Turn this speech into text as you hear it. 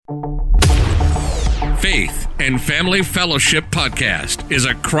Faith and Family Fellowship Podcast is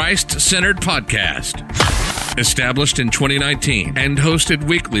a Christ-centered podcast established in 2019 and hosted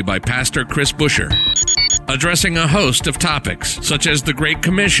weekly by Pastor Chris Busher, addressing a host of topics such as the Great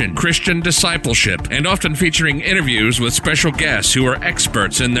Commission, Christian discipleship, and often featuring interviews with special guests who are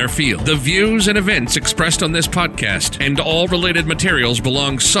experts in their field. The views and events expressed on this podcast and all related materials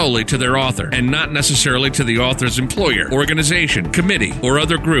belong solely to their author and not necessarily to the author's employer, organization, committee, or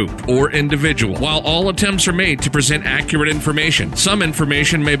other group or individual. While all attempts are made to present accurate information, some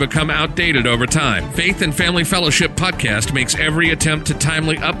information may become outdated over time. Faith and Family Fellowship Podcast makes every attempt to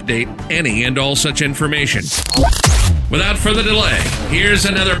timely update any and all such information. Without further delay, here's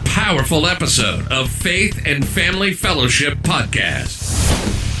another powerful episode of Faith and Family Fellowship Podcast.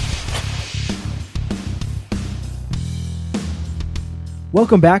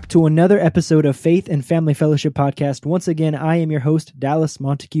 Welcome back to another episode of Faith and Family Fellowship Podcast. Once again, I am your host, Dallas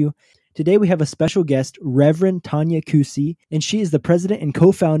Montague. Today we have a special guest, Reverend Tanya Kusi, and she is the president and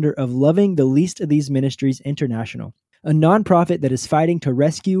co-founder of Loving the Least of These Ministries International, a nonprofit that is fighting to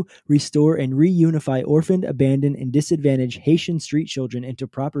rescue, restore, and reunify orphaned, abandoned, and disadvantaged Haitian street children into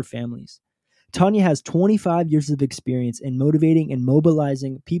proper families. Tanya has 25 years of experience in motivating and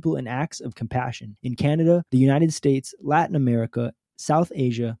mobilizing people in acts of compassion in Canada, the United States, Latin America, South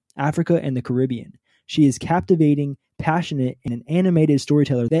Asia, Africa, and the Caribbean. She is captivating, passionate, and an animated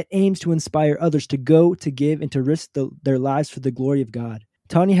storyteller that aims to inspire others to go, to give, and to risk their lives for the glory of God.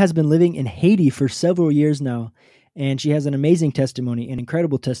 Tanya has been living in Haiti for several years now, and she has an amazing testimony, an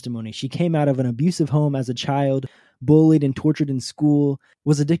incredible testimony. She came out of an abusive home as a child, bullied and tortured in school,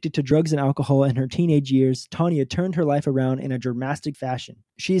 was addicted to drugs and alcohol in her teenage years. Tanya turned her life around in a dramatic fashion.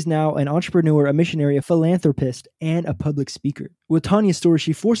 She is now an entrepreneur, a missionary, a philanthropist, and a public speaker. With Tanya's story,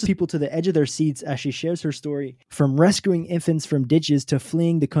 she forces people to the edge of their seats as she shares her story from rescuing infants from ditches to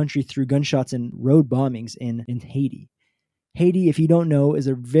fleeing the country through gunshots and road bombings in Haiti. Haiti, if you don't know, is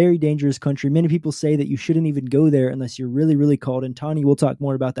a very dangerous country. Many people say that you shouldn't even go there unless you're really, really called. And Tanya, we'll talk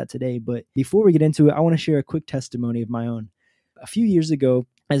more about that today. But before we get into it, I want to share a quick testimony of my own. A few years ago,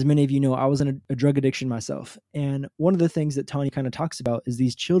 as many of you know, I was in a drug addiction myself. And one of the things that Tanya kind of talks about is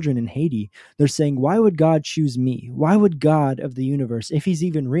these children in Haiti. They're saying, why would God choose me? Why would God of the universe, if he's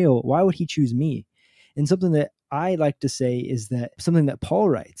even real, why would he choose me? And something that I like to say is that something that Paul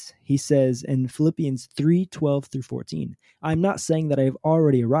writes. He says in Philippians 3:12 through 14, I'm not saying that I have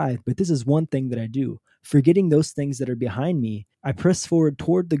already arrived, but this is one thing that I do. Forgetting those things that are behind me, I press forward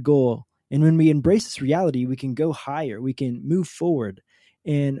toward the goal. And when we embrace this reality, we can go higher. We can move forward.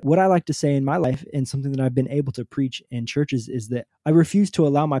 And what I like to say in my life, and something that I've been able to preach in churches, is that I refuse to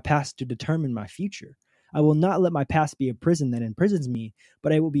allow my past to determine my future. I will not let my past be a prison that imprisons me,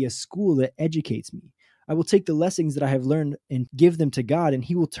 but I will be a school that educates me. I will take the lessons that I have learned and give them to God, and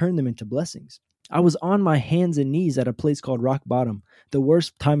he will turn them into blessings. I was on my hands and knees at a place called rock bottom, the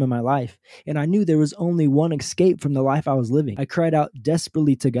worst time of my life, and I knew there was only one escape from the life I was living. I cried out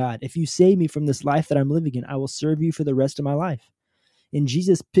desperately to God, if you save me from this life that I'm living in, I will serve you for the rest of my life. And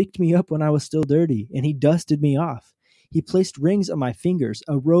Jesus picked me up when I was still dirty, and he dusted me off. He placed rings on my fingers,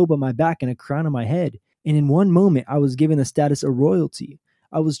 a robe on my back, and a crown on my head. And in one moment, I was given the status of royalty.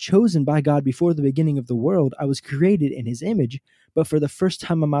 I was chosen by God before the beginning of the world. I was created in his image, but for the first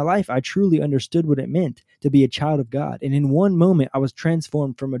time in my life, I truly understood what it meant to be a child of God. And in one moment, I was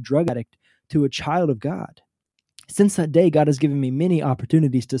transformed from a drug addict to a child of God. Since that day, God has given me many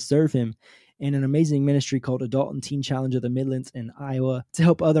opportunities to serve him in an amazing ministry called Adult and Teen Challenge of the Midlands in Iowa to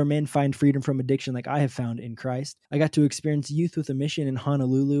help other men find freedom from addiction like I have found in Christ. I got to experience Youth with a Mission in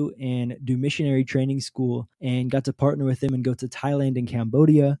Honolulu and do missionary training school and got to partner with them and go to Thailand and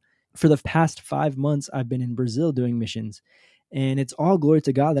Cambodia. For the past 5 months, I've been in Brazil doing missions. And it's all glory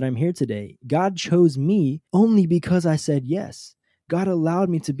to God that I'm here today. God chose me only because I said yes. God allowed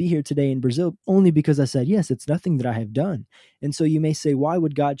me to be here today in Brazil only because I said yes. It's nothing that I have done. And so you may say, why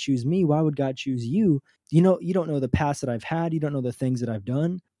would God choose me? Why would God choose you? You don't know the past that I've had. You don't know the things that I've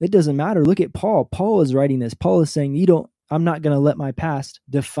done. It doesn't matter. Look at Paul. Paul is writing this. Paul is saying, I'm not going to let my past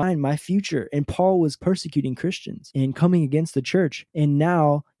define my future. And Paul was persecuting Christians and coming against the church. And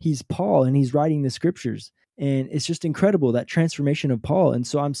now he's Paul and he's writing the scriptures. And it's just incredible, that transformation of Paul. And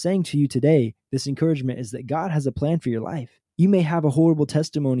so I'm saying to you today, this encouragement is that God has a plan for your life. You may have a horrible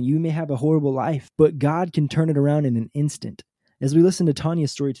testimony. You may have a horrible life, but God can turn it around in an instant. As we listen to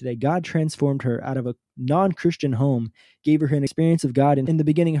Tanya's story today, God transformed her out of a non-Christian home, gave her an experience of God. And in the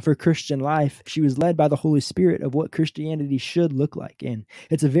beginning of her Christian life, she was led by the Holy Spirit of what Christianity should look like. And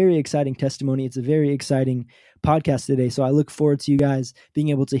it's a very exciting testimony. It's a very exciting podcast today. So I look forward to you guys being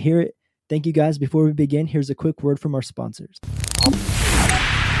able to hear it. Thank you guys. Before we begin, here's a quick word from our sponsors.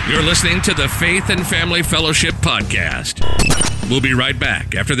 You're listening to the Faith and Family Fellowship Podcast. We'll be right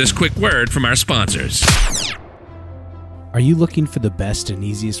back after this quick word from our sponsors. Are you looking for the best and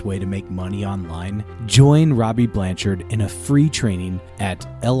easiest way to make money online? Join Robbie Blanchard in a free training at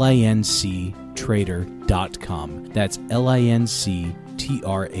linctrader.com. That's linctrader.com.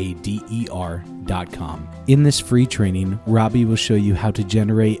 In this free training, Robbie will show you how to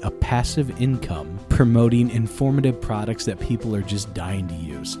generate a passive income promoting informative products that people are just dying to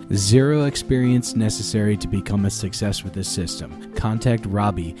use. Zero experience necessary to become a success with this system. Contact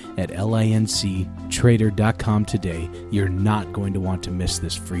Robbie at linctrader.com today. You're not going to want to miss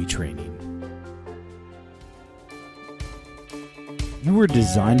this free training. You were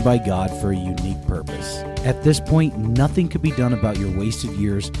designed by God for a unique purpose. At this point, nothing can be done about your wasted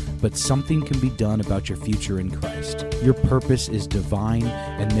years, but something can be done about your future in Christ. Your purpose is divine,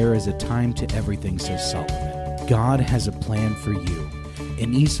 and there is a time to everything, says Solomon. God has a plan for you.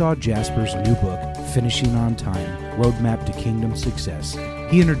 In Esau Jasper's new book, Finishing on Time, Roadmap to Kingdom Success,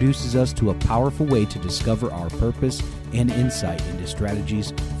 he introduces us to a powerful way to discover our purpose and insight into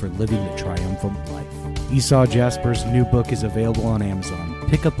strategies for living the triumphant life. Esau Jasper's new book is available on Amazon.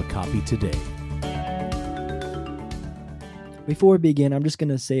 Pick up a copy today. Before we begin, I'm just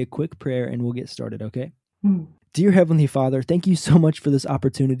going to say a quick prayer and we'll get started, okay? Dear Heavenly Father, thank you so much for this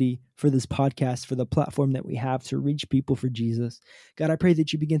opportunity, for this podcast, for the platform that we have to reach people for Jesus. God, I pray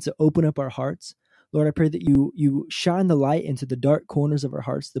that you begin to open up our hearts. Lord, I pray that you shine the light into the dark corners of our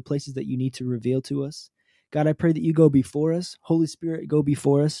hearts, the places that you need to reveal to us. God, I pray that you go before us. Holy Spirit, go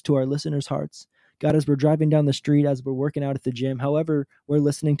before us to our listeners' hearts. God, as we're driving down the street, as we're working out at the gym, however we're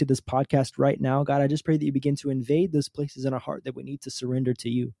listening to this podcast right now, God, I just pray that you begin to invade those places in our heart that we need to surrender to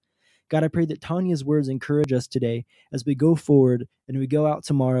you. God, I pray that Tanya's words encourage us today as we go forward and we go out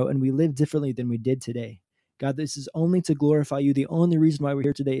tomorrow and we live differently than we did today. God, this is only to glorify you. The only reason why we're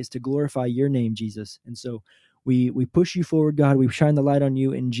here today is to glorify your name, Jesus. And so we push you forward, God. We shine the light on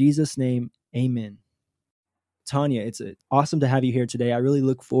you. In Jesus' name, amen. Tanya, it's awesome to have you here today. I really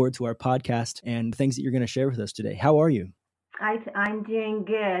look forward to our podcast and things that you're going to share with us today. How are you? I'm doing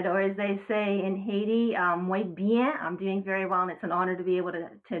good, or as they say in Haiti, muy bien. I'm doing very well, and it's an honor to be able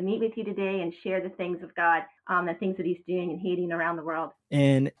to meet with you today and share the things of God, the things that he's doing in Haiti and around the world.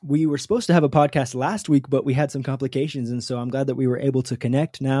 And we were supposed to have a podcast last week, but we had some complications, and so I'm glad that we were able to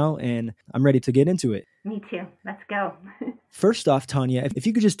connect now, and I'm ready to get into it. Me too. Let's go. First off, Tanya, if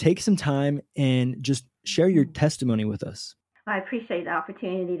you could just take some time and just share your testimony with us. I appreciate the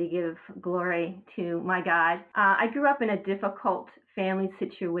opportunity to give glory to my God. I grew up in a difficult family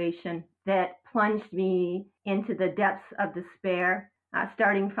situation that plunged me into the depths of despair,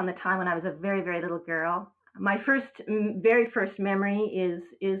 starting from the time when I was a very, very little girl. My very first memory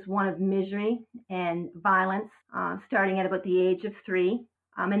is one of misery and violence, starting at about the age of 3.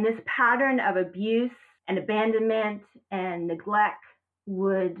 And this pattern of abuse and abandonment and neglect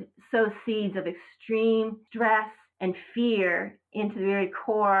would sow seeds of extreme stress and fear into the very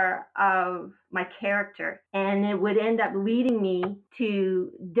core of my character. And it would end up leading me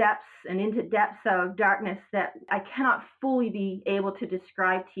to depths and into depths of darkness that I cannot fully be able to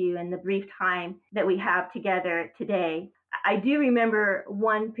describe to you in the brief time that we have together today. I do remember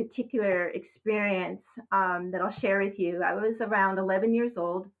one particular experience that I'll share with you. I was around 11 years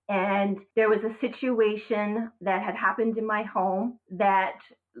old, and there was a situation that had happened in my home that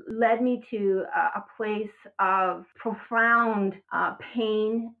led me to a place of profound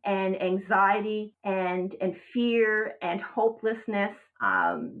pain and anxiety and fear and hopelessness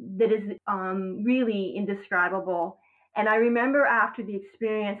that is really indescribable. And I remember after the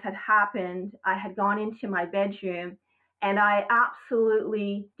experience had happened, I had gone into my bedroom and I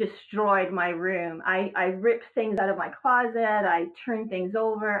absolutely destroyed my room. I ripped things out of my closet. I turned things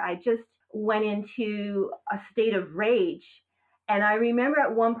over. I just went into a state of rage. And I remember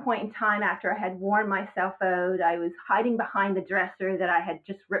at one point in time, after I had worn myself out, I was hiding behind the dresser that I had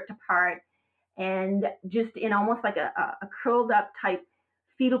just ripped apart and just in almost like a curled up type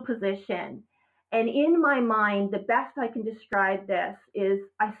fetal position. And in my mind, the best I can describe this is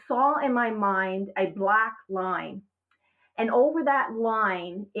I saw in my mind a black line. And over that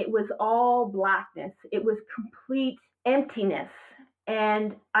line, it was all blackness. It was complete emptiness.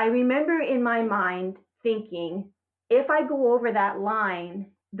 And I remember in my mind thinking, if I go over that line,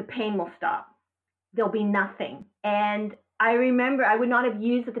 the pain will stop. There'll be nothing. And I remember I would not have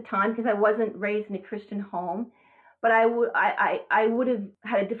used at the time because I wasn't raised in a Christian home, but I would have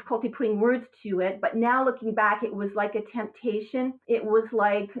had a difficulty putting words to it. But now looking back, it was like a temptation. It was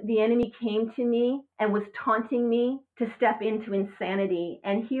like the enemy came to me and was taunting me to step into insanity.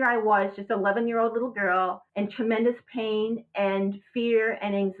 And here I was, just 11-year-old little girl, in tremendous pain and fear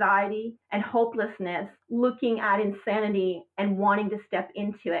and anxiety and hopelessness, looking at insanity and wanting to step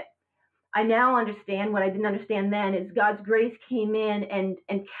into it. I now understand what I didn't understand then is God's grace came in and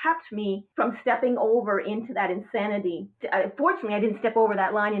kept me from stepping over into that insanity. Fortunately, I didn't step over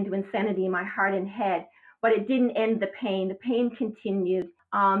that line into insanity in my heart and head, but it didn't end the pain. The pain continued.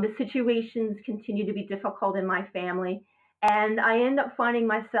 The situations continued to be difficult in my family. And I ended up finding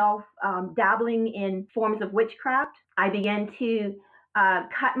myself dabbling in forms of witchcraft. I began to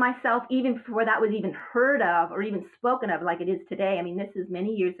cut myself even before that was even heard of or even spoken of like it is today. I mean, this is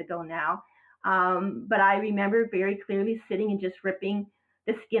many years ago now. But I remember very clearly sitting and just ripping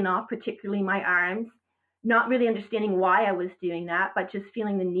the skin off, particularly my arms, not really understanding why I was doing that, but just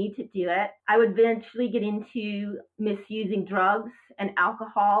feeling the need to do it. I would eventually get into misusing drugs and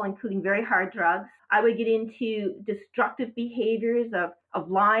alcohol, including very hard drugs. I would get into destructive behaviors of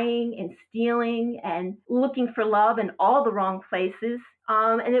lying and stealing and looking for love in all the wrong places.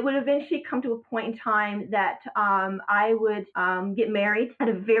 And it would eventually come to a point in time that I would get married at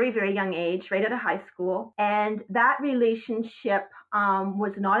a very, very young age, right out of high school. And that relationship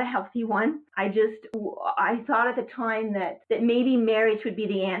was not a healthy one. I thought at the time that maybe marriage would be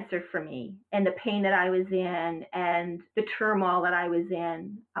the answer for me and the pain that I was in and the turmoil that I was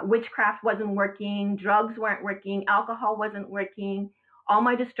in. Witchcraft wasn't working, drugs weren't working, alcohol wasn't working. All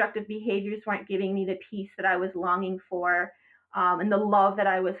my destructive behaviors weren't giving me the peace that I was longing for. And the love that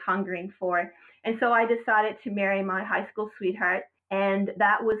I was hungering for. And so I decided to marry my high school sweetheart. And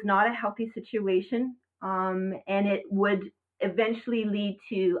that was not a healthy situation. And it would eventually lead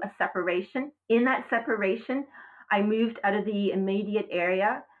to a separation. In that separation, I moved out of the immediate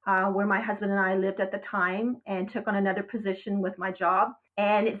area where my husband and I lived at the time and took on another position with my job.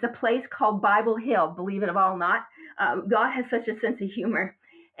 And it's a place called Bible Hill, believe it or not. God has such a sense of humor.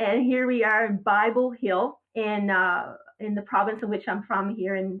 And here we are in Bible Hill in the province in which I'm from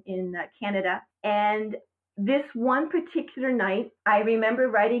here in Canada. And this one particular night, I remember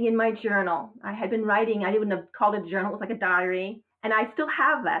writing in my journal. I had been writing, I wouldn't have called it a journal, it was like a diary. And I still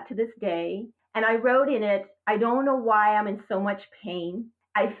have that to this day. And I wrote in it, I don't know why I'm in so much pain.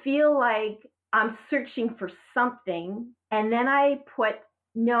 I feel like I'm searching for something. And then I put,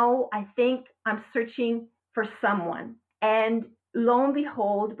 no, I think I'm searching for someone. And lo and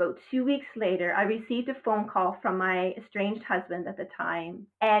behold, about 2 weeks later, I received a phone call from my estranged husband at the time.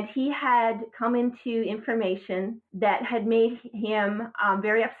 And he had come into information that had made him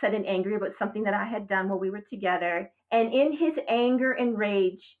very upset and angry about something that I had done while we were together. And in his anger and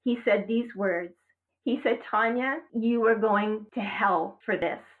rage, he said these words. He said, Tanya, you are going to hell for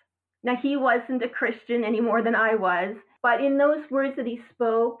this. Now, he wasn't a Christian any more than I was. But in those words that he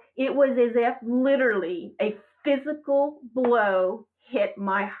spoke, it was as if literally a physical blow hit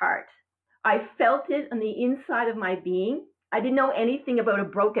my heart. I felt it on the inside of my being. I didn't know anything about a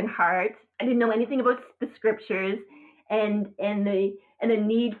broken heart. I didn't know anything about the scriptures and the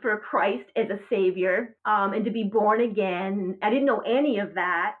need for Christ as a savior and to be born again. I didn't know any of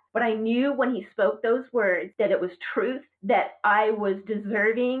that, but I knew when he spoke those words that it was truth, that I was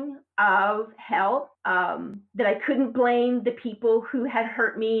deserving of hell, that I couldn't blame the people who had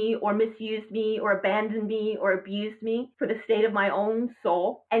hurt me or misused me or abandoned me or abused me for the state of my own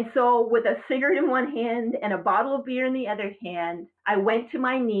soul. And so with a cigarette in one hand and a bottle of beer in the other hand, I went to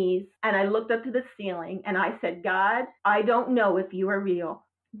my knees and I looked up to the ceiling and I said, God, I don't know if you are real,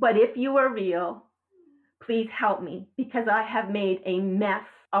 but if you are real, please help me because I have made a mess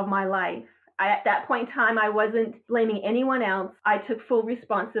of my life. At that point in time, I wasn't blaming anyone else. I took full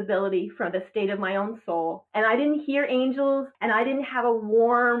responsibility for the state of my own soul. And I didn't hear angels, and I didn't have a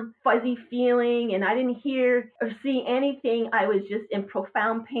warm, fuzzy feeling, and I didn't hear or see anything. I was just in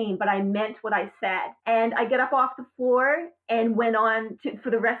profound pain, but I meant what I said. And I got up off the floor and went on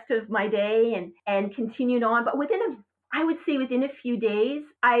for the rest of my day and continued on. But I would say within a few days,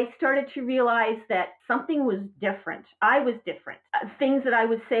 I started to realize that something was different. I was different. Things that I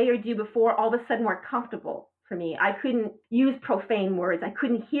would say or do before all of a sudden weren't comfortable for me. I couldn't use profane words. I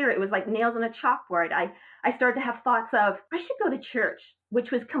couldn't hear it. It was like nails on a chalkboard. I started to have thoughts of, I should go to church,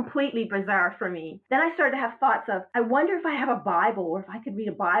 which was completely bizarre for me. Then I started to have thoughts of, I wonder if I have a Bible or if I could read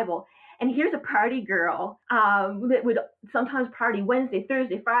a Bible. And here's a party girl that would sometimes party Wednesday,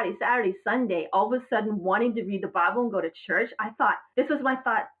 Thursday, Friday, Saturday, Sunday, all of a sudden wanting to read the Bible and go to church. I thought, this was my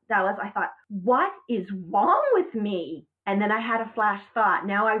thought, Dallas. I thought, what is wrong with me? And then I had a flash thought.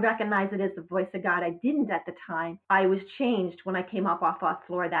 Now I recognize it as the voice of God. I didn't at the time. I was changed when I came up off that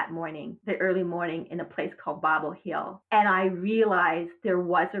floor that morning, the early morning, in a place called Bobble Hill. And I realized there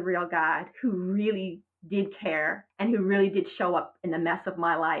was a real God who really did care and who really did show up in the mess of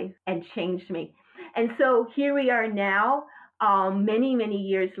my life and changed me. And so here we are now, many, many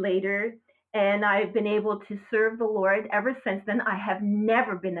years later, and I've been able to serve the Lord ever since then. I have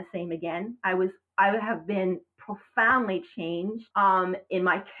never been the same again. I have been profoundly changed in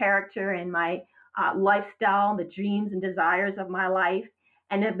my character and my lifestyle, the dreams and desires of my life,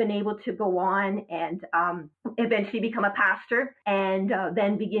 and have been able to go on and eventually become a pastor and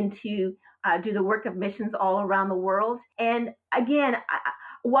then begin to do the work of missions all around the world. And again,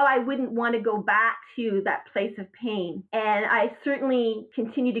 while I wouldn't want to go back to that place of pain, and I certainly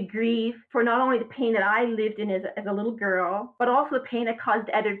continue to grieve for not only the pain that I lived in as a little girl, but also the pain I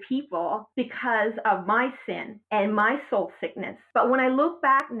caused other people because of my sin and my soul sickness. But when I look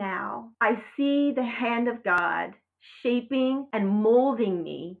back now, I see the hand of God shaping and molding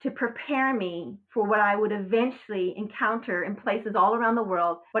me to prepare me for what I would eventually encounter in places all around the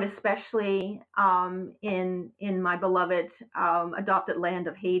world, but especially in my beloved adopted land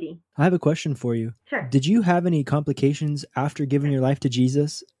of Haiti. I have a question for you. Sure. Did you have any complications after giving your life to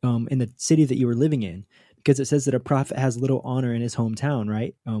Jesus in the city that you were living in? Because it says that a prophet has little honor in his hometown,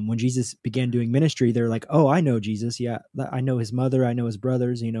 right? When Jesus began doing ministry, they're like, oh, I know Jesus. Yeah, I know his mother. I know his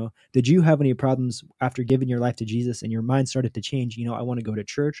brothers, you know. Did you have any problems after giving your life to Jesus and your mind started to change? You know, I want to go to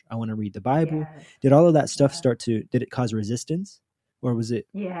church. I want to read the Bible. Yes. Did all of that stuff did it cause resistance? Or was it?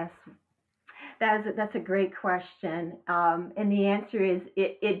 Yes. That's a great question. And the answer is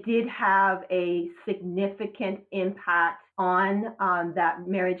it did have a significant impact on that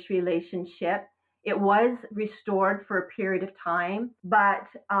marriage relationship. It was restored for a period of time, but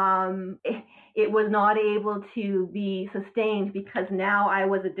it was not able to be sustained because now I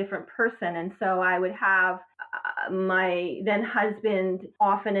was a different person. And so I would have my then husband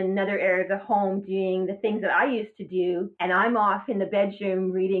off in another area of the home doing the things that I used to do. And I'm off in the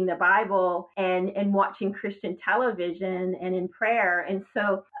bedroom reading the Bible and watching Christian television and in prayer. And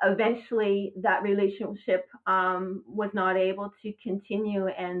so eventually that relationship was not able to continue,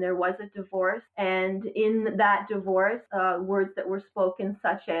 and there was a divorce. And in that divorce, words that were spoken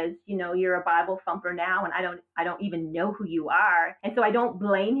such as, you know, you're a Bible thumper now, and I don't even know who you are. And so I don't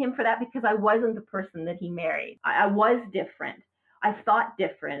blame him for that because I wasn't the person that he married. I was different. I thought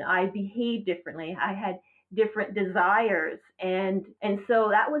different. I behaved differently. I had different desires. And so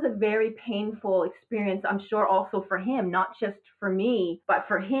that was a very painful experience, I'm sure also for him, not just for me, but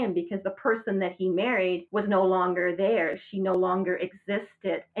for him, because the person that he married was no longer there. She no longer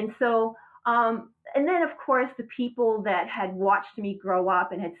existed. And so, and then, of course, the people that had watched me grow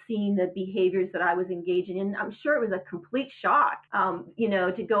up and had seen the behaviors that I was engaging in, I'm sure it was a complete shock, you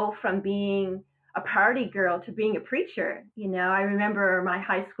know, to go from being a party girl to being a preacher. You know, I remember my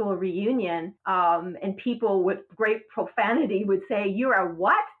high school reunion, and people with great profanity would say, "You're a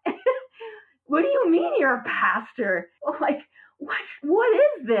what? What do you mean you're a pastor?" Like, what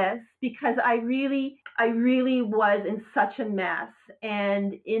is this? Because I really was in such a mess.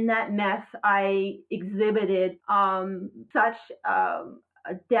 And in that mess, I exhibited such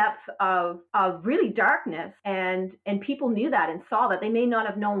a depth of really darkness, and people knew that and saw that. They may not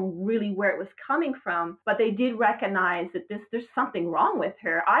have known really where it was coming from, but they did recognize that there's something wrong with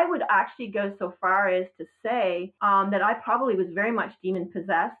her. I would actually go so far as to say that I probably was very much demon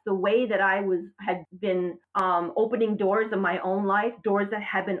possessed. The way that I had been opening doors in my own life, doors that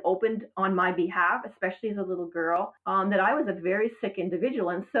had been opened on my behalf, especially as a little girl, that I was a very sick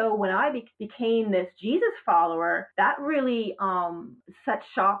individual. And so when I became this Jesus follower, that really such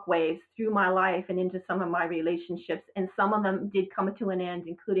shock waves through my life and into some of my relationships. And some of them did come to an end,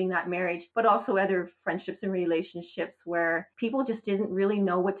 including that marriage, but also other friendships and relationships where people just didn't really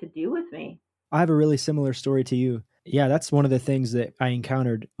know what to do with me. I have a really similar story to you. Yeah, that's one of the things that I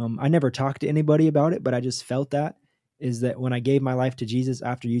encountered. I never talked to anybody about it, but I just felt that is that when I gave my life to Jesus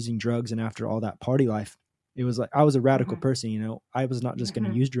after using drugs and after all that party life, it was like I was a radical person, you know. I was not just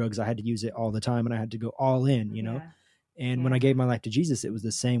going to use drugs. I had to use it all the time, and I had to go all in, you know. And when I gave my life to Jesus, it was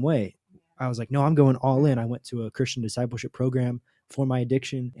the same way. I was like, no, I'm going all in. I went to a Christian discipleship program for my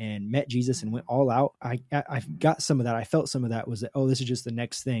addiction and met Jesus and went all out. I got some of that. I felt some of that was that, oh, this is just the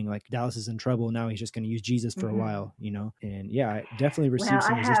next thing. Like Dallas is in trouble. Now he's just going to use Jesus for a while, you know? And yeah, I definitely received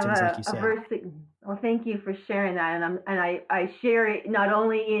some resistance, like you said. Well, thank you for sharing that. And I share it not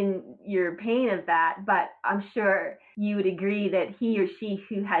only in your pain of that, but I'm sure you would agree that he or she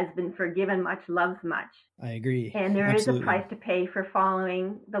who has been forgiven much loves much. I agree. And there is a price to pay for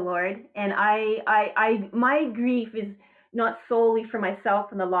following the Lord. And my grief is not solely for myself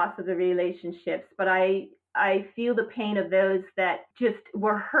and the loss of the relationships, but I feel the pain of those that just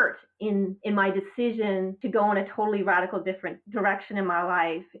were hurt in my decision to go in a totally radical different direction in my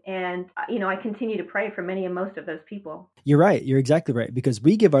life. And, I continue to pray for many and most of those people. You're right. You're exactly right. Because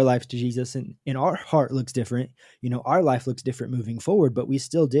we give our lives to Jesus and our heart looks different. Our life looks different moving forward, but we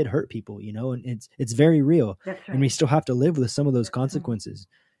still did hurt people, and it's very real. That's right. And we still have to live with some of those consequences.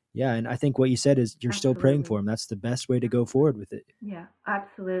 Yeah. And I think what you said is you're Absolutely. Still praying for them. That's the best way to go forward with it. Yeah,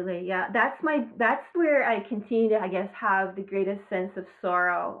 absolutely. Yeah. That's where I continue to, I guess, have the greatest sense of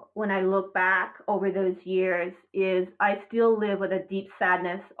sorrow when I look back over those years is I still live with a deep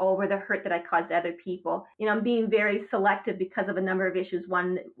sadness over the hurt that I caused other people. I'm being very selective because of a number of issues.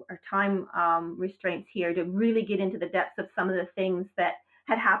 One, are time restraints here to really get into the depths of some of the things that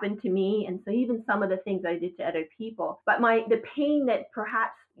had happened to me, and so even some of the things I did to other people. But the pain that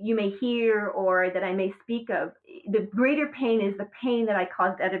perhaps you may hear or that I may speak of, the greater pain is the pain that I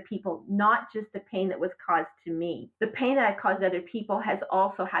caused other people, not just the pain that was caused to me. The pain that I caused other people has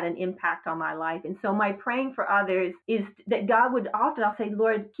also had an impact on my life. And so my praying for others is that God would often, I'll say,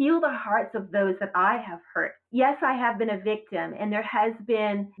 Lord, heal the hearts of those that I have hurt. Yes, I have been a victim, and there has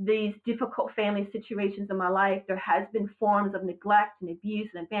been these difficult family situations in my life. There has been forms of neglect and abuse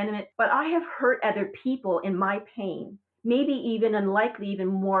and abandonment, but I have hurt other people in my pain, maybe even and likely even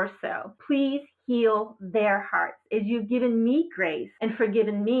more so. Please heal their hearts. As you've given me grace and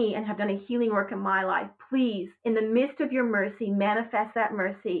forgiven me and have done a healing work in my life, please, in the midst of your mercy, manifest that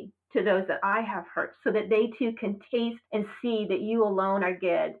mercy to those that I have hurt, so that they too can taste and see that you alone are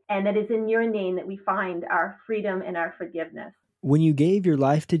good, and that it's in your name that we find our freedom and our forgiveness. When you gave your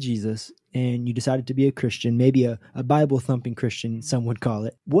life to Jesus and you decided to be a Christian, maybe a Bible-thumping Christian, some would call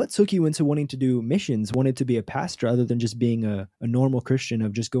it, what took you into wanting to do missions, wanted to be a pastor, other than just being a normal Christian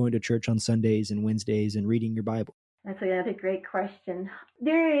of just going to church on Sundays and Wednesdays and reading your Bible? That's another great question.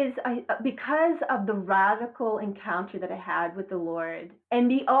 There is, because of the radical encounter that I had with the Lord,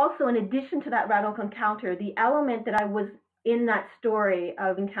 and also in addition to that radical encounter, the element that I was in that story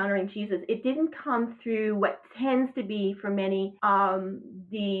of encountering Jesus, it didn't come through what tends to be for many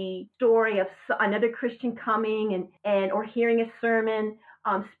the story of another Christian coming and or hearing a sermon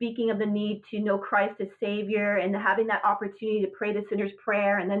speaking of the need to know Christ as Savior and having that opportunity to pray the sinner's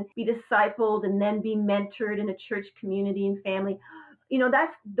prayer and then be discipled and then be mentored in a church community and family.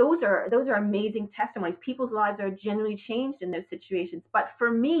 Those are amazing testimonies. People's lives are genuinely changed in those situations. But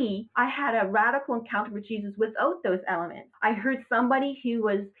for me, I had a radical encounter with Jesus without those elements. I heard somebody who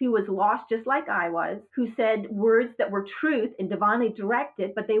was lost just like I was, who said words that were truth and divinely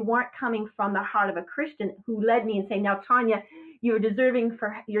directed, but they weren't coming from the heart of a Christian, who led me and saying, now, Tanya, you're deserving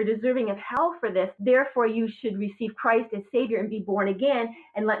of hell for this. Therefore, you should receive Christ as Savior and be born again,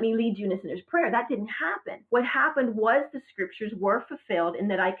 and let me lead you in a sinner's prayer. That didn't happen. What happened was the scriptures were fulfilled in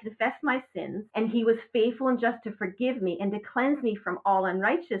that I confessed my sins, and he was faithful and just to forgive me and to cleanse me from all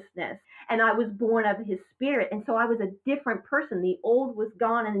unrighteousness. And I was born of his Spirit. And so I was a different person. The old was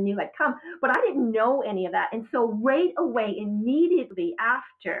gone and the new had come. But I didn't know any of that. And so right away, immediately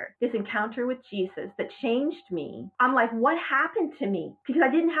after this encounter with Jesus that changed me, I'm like, what happened to me? Because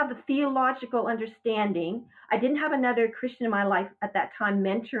I didn't have the theological understanding. I didn't have another Christian in my life at that time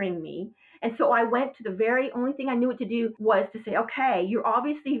mentoring me. And so I went to the very only thing I knew what to do was to say, okay, you're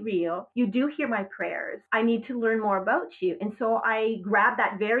obviously real. You do hear my prayers. I need to learn more about you. And so I grabbed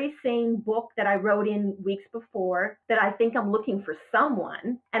that very same book that I wrote in weeks before, that I think I'm looking for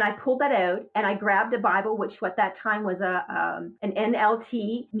someone. And I pulled that out and I grabbed a Bible, which at that time was an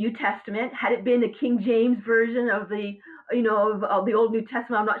NLT, New Testament. Had it been the King James version of the Old New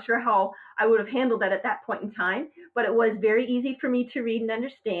Testament, I'm not sure how I would have handled that at that point in time, but it was very easy for me to read and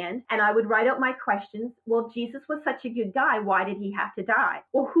understand. And I would write out my questions. Well, Jesus was such a good guy. Why did he have to die?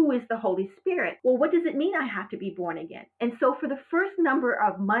 Well, who is the Holy Spirit? Well, what does it mean I have to be born again? And so for the first number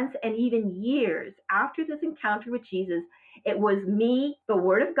of months and even years after this encounter with Jesus, it was me, the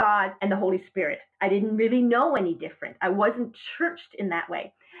Word of God, and the Holy Spirit. I didn't really know any different. I wasn't churched in that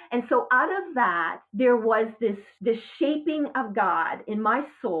way. And so out of that, there was this shaping of God in my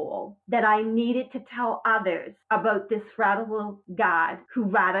soul that I needed to tell others about this radical God who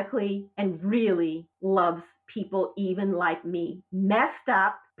radically and really loves people even like me. Messed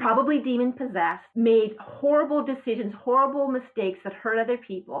up, probably demon-possessed, made horrible decisions, horrible mistakes that hurt other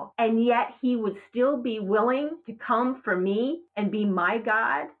people, and yet he would still be willing to come for me and be my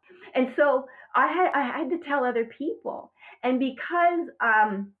God. And so I had to tell other people. And because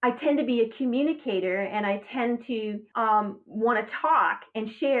I tend to be a communicator and I tend to want to talk and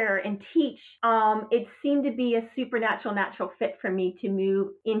share and teach, it seemed to be a supernatural, natural fit for me to move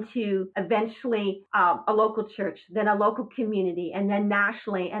into eventually a local church, then a local community, and then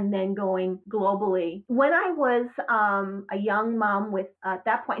nationally, and then going globally. When I was a young mom with, at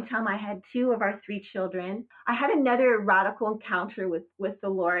that point in time, I had 2 of our 3 children. I had another radical encounter with the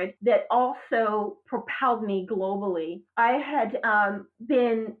Lord that also propelled me globally. I had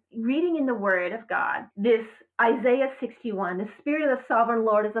been reading in the Word of God, this Isaiah 61, the Spirit of the Sovereign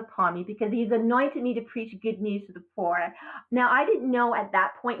Lord is upon me because he's anointed me to preach good news to the poor. Now, I didn't know at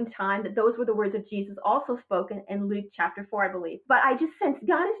that point in time that those were the words of Jesus also spoken in Luke chapter 4, I believe. But I just sensed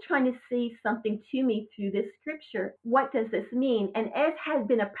God is trying to say something to me through this scripture. What does this mean? And as has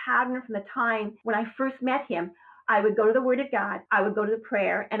been a pattern from the time when I first met him, I would go to the Word of God, I would go to the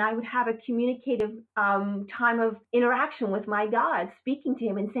prayer, and I would have a communicative time of interaction with my God, speaking to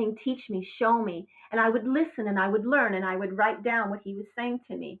him and saying, teach me, show me. And I would listen and I would learn and I would write down what he was saying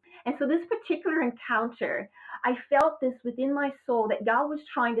to me. And so this particular encounter, I felt this within my soul that God was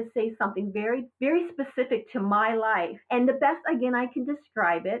trying to say something very, very specific to my life. And the best, again, I can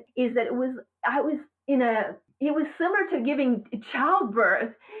describe it is that it was similar to giving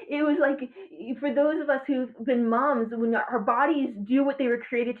childbirth. It was like, for those of us who've been moms, when our bodies do what they were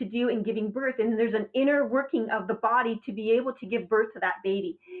created to do in giving birth, and there's an inner working of the body to be able to give birth to that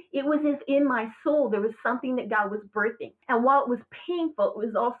baby. It was as in my soul, there was something that God was birthing. And while it was painful, it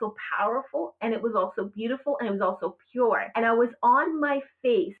was also powerful, and it was also beautiful, and it was also pure. And I was on my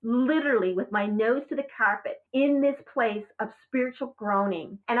face, literally with my nose to the carpet, in this place of spiritual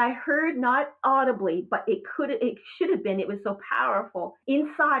groaning. And I heard, not audibly, but it should have been, it was so powerful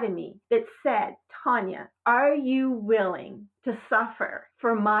inside of me that said, Tanya, are you willing to suffer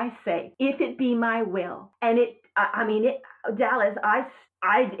for my sake, if it be my will? And Dallas,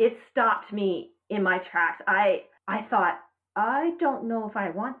 it stopped me in my tracks. I thought, I don't know if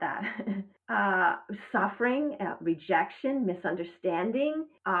I want that. Suffering, rejection, misunderstanding,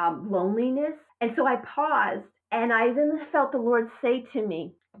 loneliness. And so I paused, and I then felt the Lord say to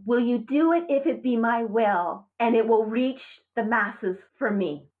me, will you do it if it be my will, and it will reach the masses for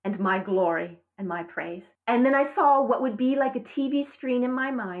me and my glory and my praise? And then I saw what would be like a TV screen in my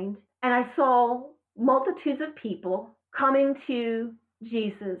mind, and I saw multitudes of people coming to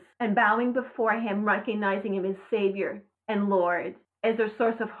Jesus and bowing before him, recognizing him as Savior and Lord, as their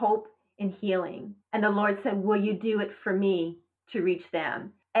source of hope and healing. And the Lord said, will you do it for me to reach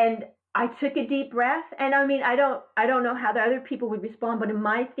them? And I took a deep breath, and I don't know how the other people would respond, but in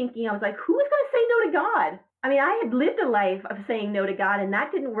my thinking, I was like, who is going to say no to God? I had lived a life of saying no to God, and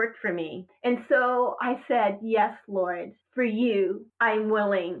that didn't work for me. And so I said, yes, Lord, for you, I'm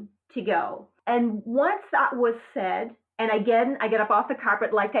willing to go. And once that was said, and again, I get up off the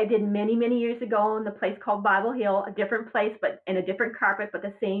carpet like I did many, many years ago in the place called Bible Hill, a different place, but in a different carpet, but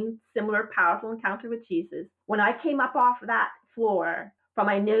the same similar powerful encounter with Jesus. When I came up off that floor, from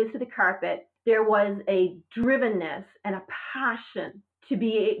my nose to the carpet, there was a drivenness and a passion to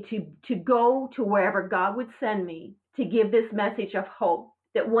go to wherever God would send me to give this message of hope.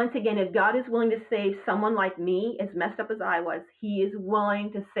 That once again, if God is willing to save someone like me, as messed up as I was, he is willing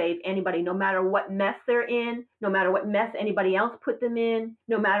to save anybody, no matter what mess they're in, no matter what mess anybody else put them in,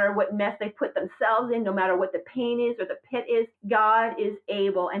 no matter what mess they put themselves in, no matter what the pain is or the pit is, God is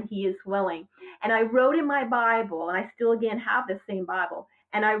able and he is willing. And I wrote in my Bible, and I still again have the same Bible,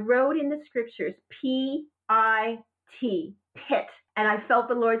 and I wrote in the scriptures, P-I-T, pit. And I felt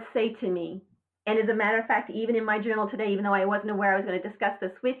the Lord say to me, and as a matter of fact, even in my journal today, even though I wasn't aware I was going to discuss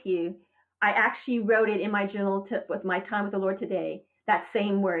this with you, I actually wrote it in my journal with my time with the Lord today, that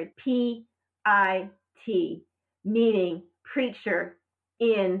same word, P-I-T, meaning preacher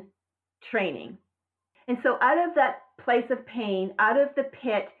in training. And so out of that place of pain, out of the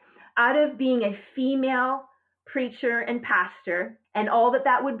pit, out of being a female preacher and pastor, and all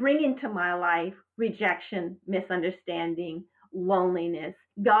that would bring into my life, rejection, misunderstanding, loneliness,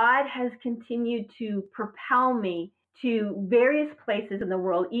 God has continued to propel me to various places in the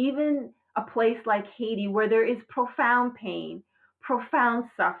world, even a place like Haiti, where there is profound pain, profound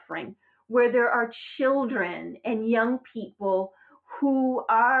suffering, where there are children and young people who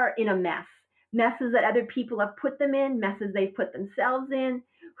are in a mess, messes that other people have put them in, messes they've put themselves in,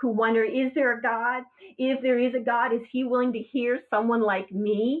 who wonder, is there a God? If there is a God, is he willing to hear someone like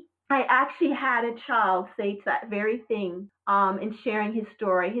me? I actually had a child say that very thing in sharing his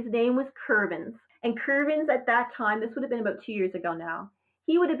story. His name was Curvins. And Curvins at that time, this would have been about 2 years ago now,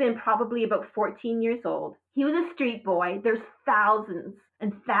 he would have been probably about 14 years old. He was a street boy. There's thousands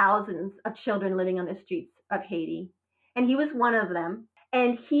and thousands of children living on the streets of Haiti. and he was one of them.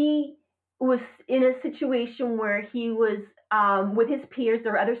 And he was in a situation where he was with his peers.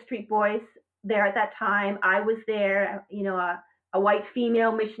 There were other street boys there at that time. I was there, a white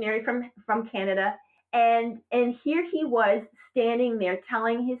female missionary from Canada. And here he was standing there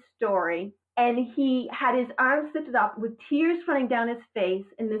telling his story. And he had his arms lifted up with tears running down his face.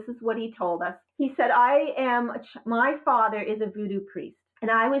 And this is what he told us. He said, my father is a voodoo priest,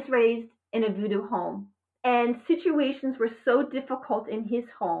 and I was raised in a voodoo home. And situations were so difficult in his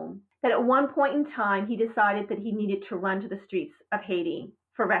home that at one point in time, he decided that he needed to run to the streets of Haiti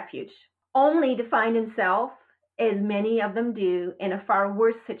for refuge, only to find himself, as many of them do, in a far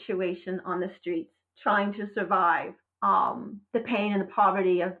worse situation on the streets, trying to survive the pain and the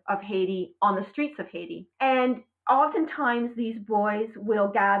poverty of Haiti on the streets of Haiti. And oftentimes these boys will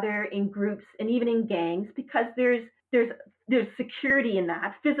gather in groups and even in gangs because there's security in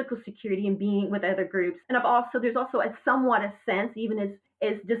that, physical security in being with other groups. And there's also a sense, even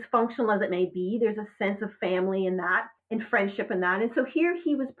as dysfunctional as it may be, there's a sense of family in that and friendship in that. And so here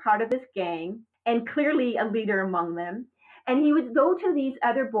he was part of this gang and clearly a leader among them. And he would go to these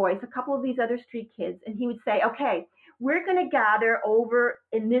other boys, a couple of these other street kids, and he would say, okay, we're going to gather over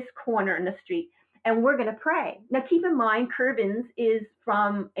in this corner in the street and we're going to pray. Now, keep in mind, Curvins is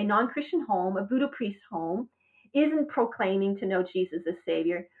from a non-Christian home, a voodoo priest home, isn't proclaiming to know Jesus as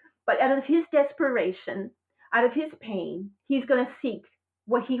Savior, but out of his desperation, out of his pain, he's going to seek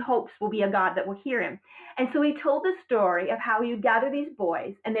what he hopes will be a God that will hear him. And so he told the story of how he would gather these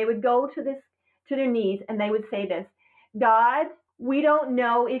boys, and they would go to their knees, and they would say this: God, we don't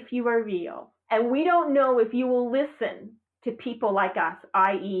know if you are real, and we don't know if you will listen to people like us,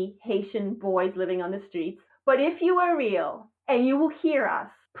 i.e. Haitian boys living on the streets. But if you are real and you will hear us,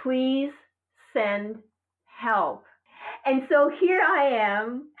 please send help. And so here I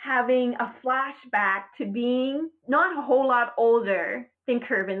am having a flashback to being not a whole lot older than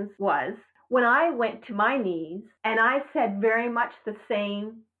Curvins was when I went to my knees and I said very much the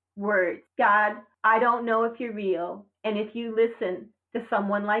same words: God, I don't know if you're real, and if you listen to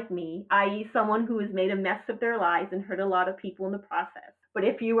someone like me, i.e. someone who has made a mess of their lives and hurt a lot of people in the process, but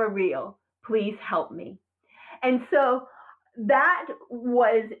if you are real, please help me. And so that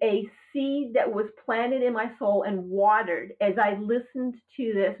was a seed that was planted in my soul and watered as I listened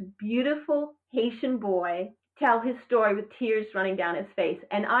to this beautiful Haitian boy tell his story with tears running down his face.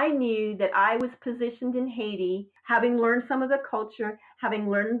 And I knew that I was positioned in Haiti, having learned some of the culture, having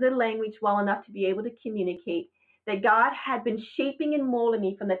learned the language well enough to be able to communicate, that God had been shaping and molding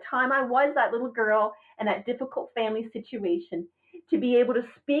me from the time I was that little girl in that difficult family situation to be able to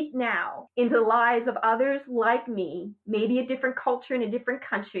speak now into the lives of others like me, maybe a different culture in a different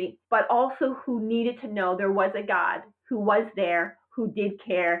country, but also who needed to know there was a God who was there, who did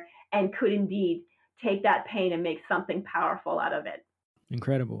care, and could indeed take that pain and make something powerful out of it.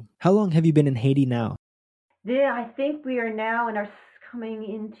 Incredible. How long have you been in Haiti now? I think we are now coming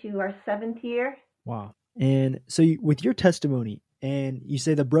into our 7th year. Wow. And so with your testimony, and you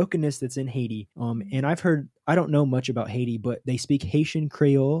say the brokenness that's in Haiti, and I don't know much about Haiti, but they speak Haitian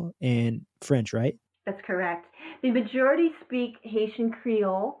Creole and French, right? That's correct. The majority speak Haitian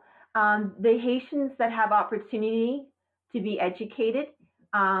Creole. The Haitians that have opportunity to be educated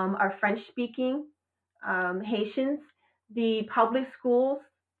are French-speaking Haitians. The public schools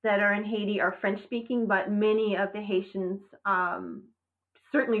that are in Haiti are French-speaking, but many of the Haitians,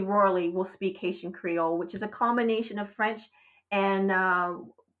 certainly rurally, will speak Haitian Creole, which is a combination of French and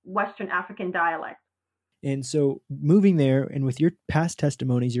Western African dialect. And so moving there, and with your past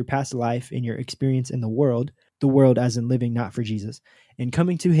testimonies, your past life, and your experience in the world as in living not for Jesus, and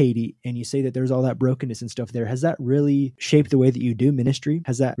coming to Haiti, and you say that there's all that brokenness and stuff there, has that really shaped the way that you do ministry?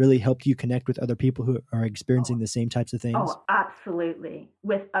 Has that really helped you connect with other people who are experiencing the same types of things? Oh, absolutely.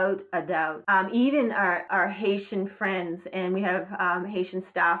 Without a doubt. Even our Haitian friends, and we have Haitian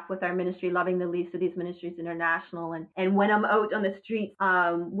staff with our ministry, Loving the Least of these Ministries International. And when I'm out on the streets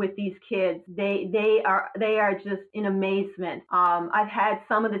with these kids, they are just in amazement. I've had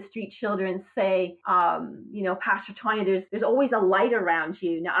some of the street children say, Pastor Tanya, there's always a light around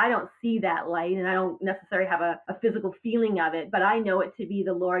you. Now, I don't see that light, and I don't necessarily have a physical feeling of it, but I know it to be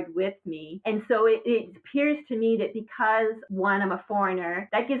the Lord with me. And so it appears to me that because, one, I'm a foreigner,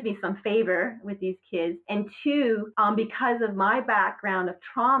 that gives me some favor with these kids. And two, because of my background of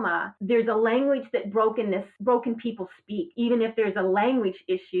trauma, there's a language that broken people speak, even if there's a language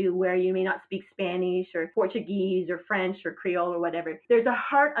issue where you may not speak Spanish or Portuguese or French or Creole or whatever. There's a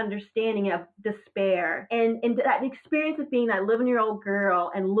heart understanding of despair. And and that experience of being that 11-year-old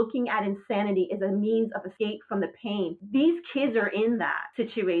girl and looking at insanity as a means of escape from the pain. These kids are in that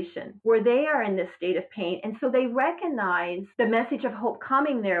situation where they are in this state of pain. And so they recognize the message of hope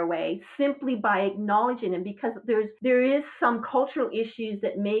coming their way simply by acknowledging it, because there is some cultural issues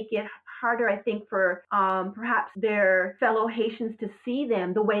that make it harder, I think, for perhaps their fellow Haitians to see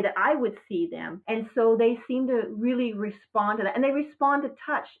them the way that I would see them. And so they seem to really respond to that. And they respond to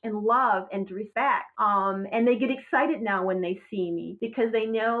touch and love and to respect. And they get excited now when they see me because they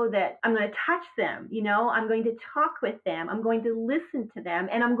know that I'm going to touch them. I'm going to talk with them. I'm going to listen to them.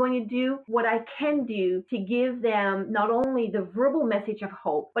 And I'm going to do what I can do to give them not only the verbal message of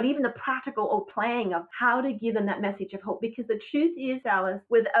hope, but even the practical planning of how to give them that message of hope. Because the truth is, Alice,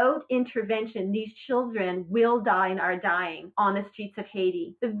 without intervention, these children will die and are dying on the streets of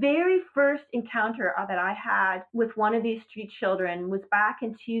Haiti. The very first encounter that I had with one of these street children was back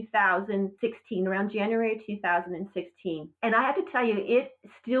in 2016, around January 2016. And I have to tell you, it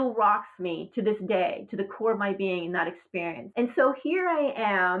still rocks me to this day, to the core of my being in that experience. And so here I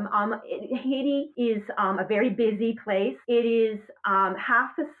am. Haiti is a very busy place. It is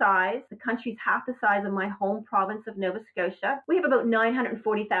half the size, the country's half the size of my home province of Nova Scotia. We have about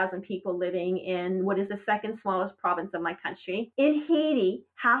 940,000 people living in what is the second smallest province of my country. In Haiti,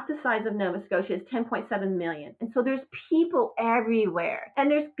 half the size of Nova Scotia is 10.7 million. And so there's people everywhere. And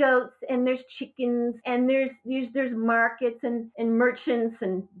there's goats and there's chickens and there's markets and merchants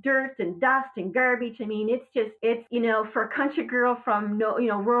and dirt and dust and garbage. I mean, it's for a country girl from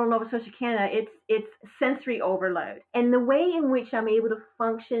rural Nova Scotia, Canada, it's sensory overload. And the way in which I'm able to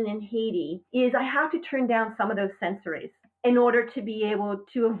function in Haiti is I have to turn down some of those sensories in order to be able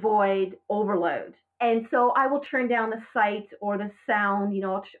to avoid overload. And so I will turn down the sight or the sound,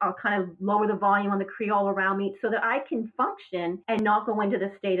 I'll kind of lower the volume on the Creole around me so that I can function and not go into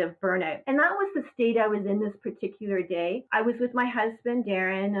the state of burnout. And that was the state I was in this particular day. I was with my husband,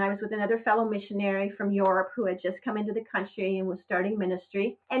 Darren, and I was with another fellow missionary from Europe who had just come into the country and was starting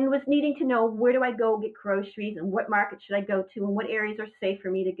ministry and was needing to know, where do I go get groceries and what market should I go to and what areas are safe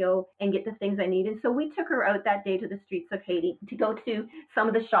for me to go and get the things I need. And so we took her out that day to the streets of Haiti to go to some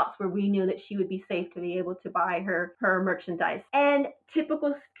of the shops where we knew that she would be safe to be able to buy her merchandise. And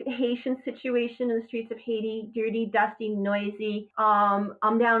typical Haitian situation in the streets of Haiti, dirty, dusty, noisy.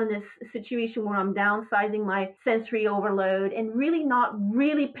 I'm down in this situation where I'm downsizing my sensory overload and really not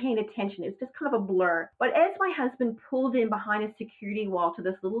really paying attention. It's just kind of a blur. But as my husband pulled in behind a security wall to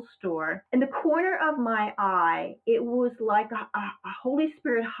this little store, in the corner of my eye, it was like a Holy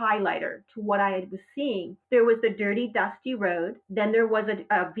Spirit highlighter to what I was seeing. There was the dirty, dusty road. Then there was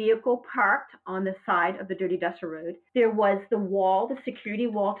a vehicle parked on the side of the dirty, dusty road. There was the wall, the security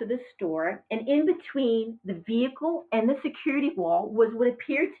wall to the store. And in between the vehicle and the security wall was what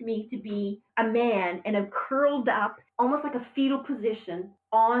appeared to me to be a man in a curled up, almost like a fetal position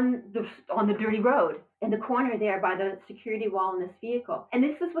on the dirty road in the corner there by the security wall in this vehicle. And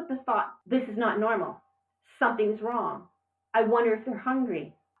this is what the thought, this is not normal. Something's wrong. I wonder if they're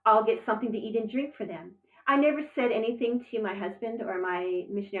hungry. I'll get something to eat and drink for them. I never said anything to my husband or my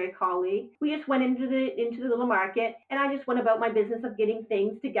missionary colleague. We just went into the little market, and I just went about my business of getting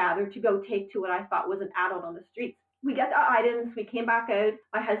things to gather to go take to what I thought was an adult on the streets. We got the items, we came back out,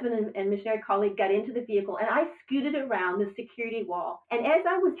 my husband and missionary colleague got into the vehicle, and I scooted around the security wall. And as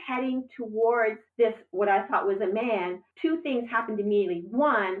I was heading towards this, what I thought was a man, two things happened immediately.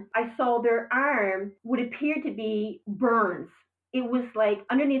 One, I saw their arm would appear to be burns. It was like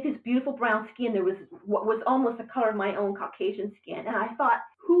underneath this beautiful brown skin, there was what was almost the color of my own Caucasian skin. And I thought,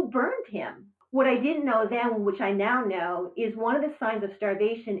 who burned him? What I didn't know then, which I now know, is one of the signs of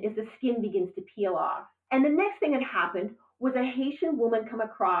starvation is the skin begins to peel off. And the next thing that happened was a Haitian woman come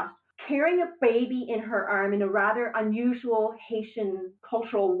across carrying a baby in her arm in a rather unusual Haitian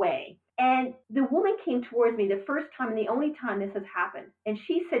cultural way. And the woman came towards me the first time and the only time this has happened. And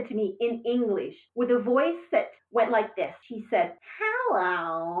she said to me in English with a voice that went like this. She said,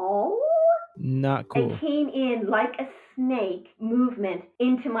 "Hello." Not cool. And came in like a snake movement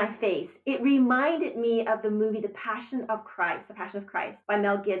into my face. It reminded me of the movie The Passion of Christ by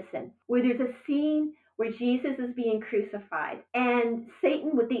Mel Gibson, where there's a scene where Jesus is being crucified and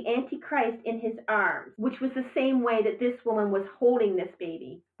Satan with the Antichrist in his arms, which was the same way that this woman was holding this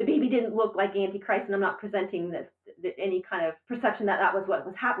baby. The baby didn't look like Antichrist, and I'm not presenting any kind of perception that was what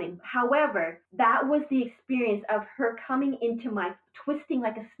was happening. However, that was the experience of her coming into my, twisting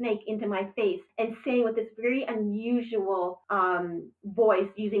like a snake into my face and saying with this very unusual voice,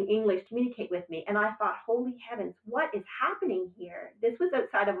 using English to communicate with me. And I thought, holy heavens, what is happening here? This was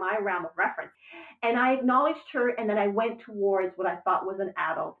outside of my realm of reference. And I acknowledged her, and then I went towards what I thought was an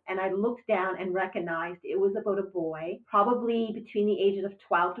adult. And I looked down and recognized it was about a boy, probably between the ages of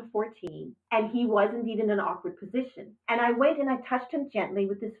 12 to 14. And he was indeed in an awkward position. And I went and I touched him gently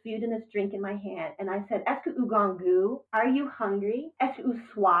with this food and this drink in my hand. And I said, Est-ce que vous gangou? Are you hungry? Est-ce que vous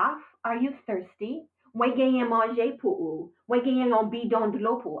soif? Are you thirsty? I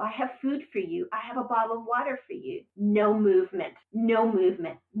have food for you. I have a bottle of water for you. No movement, no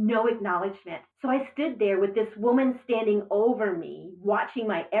acknowledgement. So I stood there with this woman standing over me, watching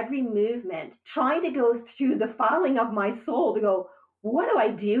my every movement, trying to go through the filing of my soul to go, what do I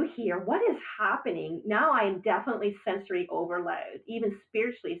do here? What is happening? Now I am definitely sensory overload, even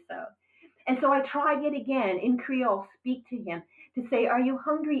spiritually so. And so I tried yet again in Creole, speak to him, to say, are you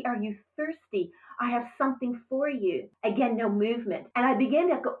hungry? Are you thirsty? I have something for you. Again, no movement. And I began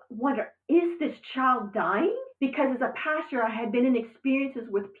to wonder, is this child dying? Because as a pastor, I had been in experiences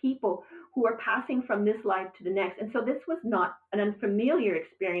with people who are passing from this life to the next. And so this was not an unfamiliar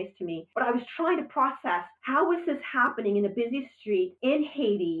experience to me, but I was trying to process, how was this happening in a busy street in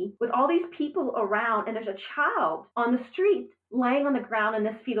Haiti with all these people around, and there's a child on the street laying on the ground in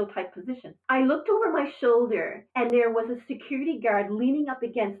this fetal type position. I looked over my shoulder, and there was a security guard leaning up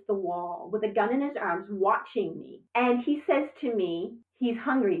against the wall with a gun in his arms watching me. And he says to me, he's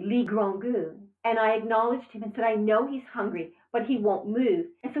hungry, li grand goût. And I acknowledged him and said, I know he's hungry, but he won't move.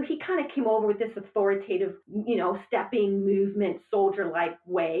 And so he kind of came over with this authoritative, stepping movement, soldier-like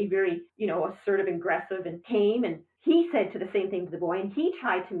way, very, assertive, aggressive, and came. And he said to the same thing to the boy, and he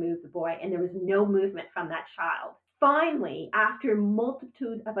tried to move the boy, and there was no movement from that child. Finally, after a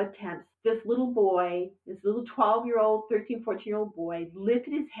multitude of attempts, this little boy, this little 12-year-old, 13, 14-year-old boy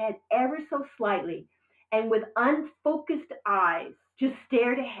lifted his head ever so slightly and with unfocused eyes just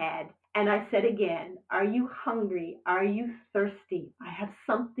stared ahead. And I said again, are you hungry? Are you thirsty? I have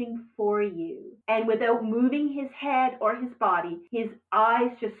something for you. And without moving his head or his body, his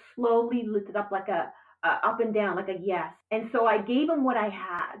eyes just slowly lifted up like up and down, like a yes. And so I gave him what I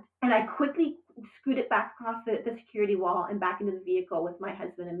had, and I quickly scooted back across the security wall and back into the vehicle with my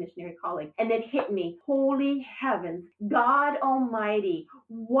husband and missionary colleague. And it hit me, holy heavens, God Almighty,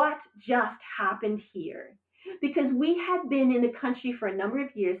 what just happened here? Because we had been in the country for a number of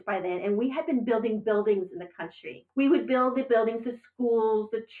years by then, and we had been building buildings in the country. We would build the buildings, the schools,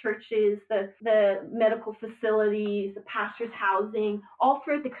 the churches, the medical facilities, the pastors' housing, all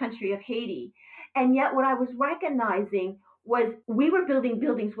throughout the country of Haiti. And yet what I was recognizing was we were building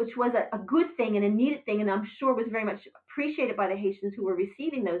buildings, which was a good thing and a needed thing, and I'm sure was very much appreciated by the Haitians who were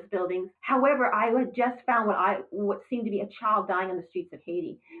receiving those buildings. However, I had just found what seemed to be a child dying on the streets of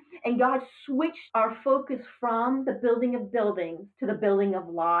Haiti. And God switched our focus from the building of buildings to the building of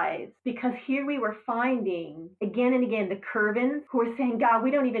lives, because here we were finding again and again the Curvins who were saying, God, we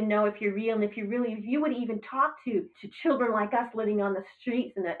don't even know if you're real, and if you would even talk to children like us living on the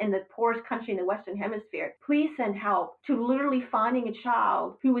streets in the poorest country in the Western Hemisphere, please send help, to literally finding a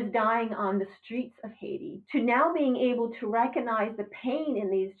child who was dying on the streets of Haiti, to now being able to recognize the pain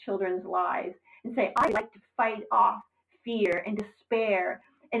in these children's lives and say, I'd like to fight off fear and despair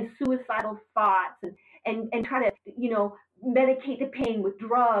and suicidal thoughts and try to, medicate the pain with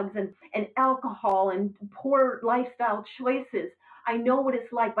drugs and alcohol and poor lifestyle choices. I know what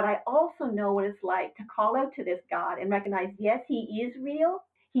it's like, but I also know what it's like to call out to this God and recognize, yes, he is real.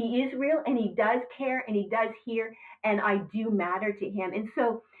 He is real, and he does care, and he does hear, and I do matter to him. And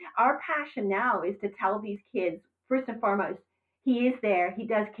so our passion now is to tell these kids, first and foremost, he is there, he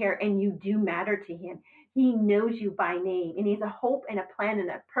does care, and you do matter to him. He knows you by name, and he has a hope and a plan and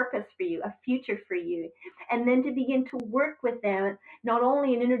a purpose for you, a future for you. And then to begin to work with them, not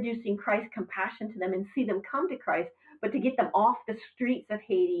only in introducing Christ's compassion to them and see them come to Christ, but to get them off the streets of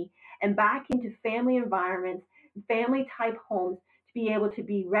Haiti and back into family environments, family-type homes, to be able to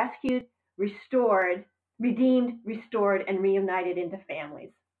be rescued, restored, redeemed, restored, and reunited into families.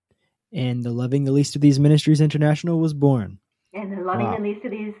 And the Loving the Least of These Ministries International was born. And the Loving the Least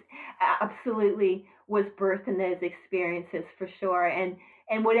of These absolutely was birthed in those experiences for sure. And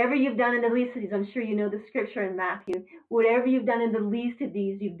whatever you've done in the least of these, I'm sure you know the scripture in Matthew, whatever you've done in the least of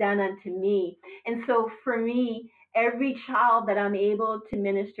these, you've done unto me. And so for me, every child that I'm able to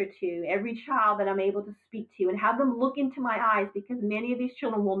minister to, every child that I'm able to speak to and have them look into my eyes, because many of these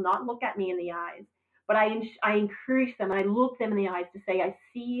children will not look at me in the eyes, but I encourage them and I look them in the eyes to say, I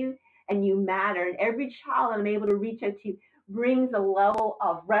see you and you matter. And every child that I'm able to reach out to brings a level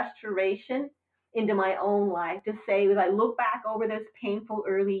of restoration into my own life, to say, as I look back over those painful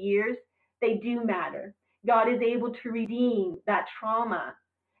early years, they do matter. God is able to redeem that trauma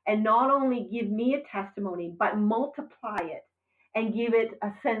and not only give me a testimony, but multiply it and give it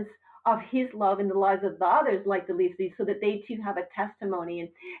a sense of his love in the lives of the others like the least of these, so that they too have a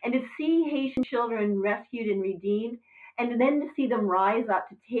testimony. And to see Haitian children rescued and redeemed, and then to see them rise up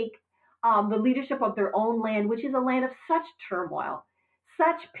to take the leadership of their own land, which is a land of such turmoil,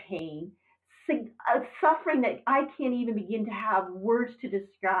 such pain, suffering that I can't even begin to have words to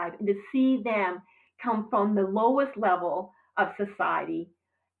describe, and to see them come from the lowest level of society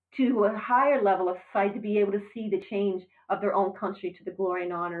to a higher level of society, to be able to see the change of their own country to the glory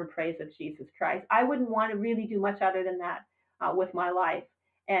and honor and praise of Jesus Christ. I wouldn't want to really do much other than that with my life,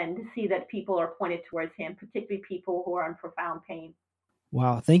 and to see that people are pointed towards him, particularly people who are in profound pain.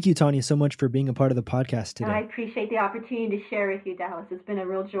 Wow. Thank you, Tanya, so much for being a part of the podcast today. I appreciate the opportunity to share with you, Dallas. It's been a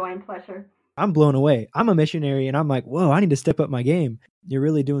real joy and pleasure. I'm blown away. I'm a missionary, and I'm like, whoa, I need to step up my game. You're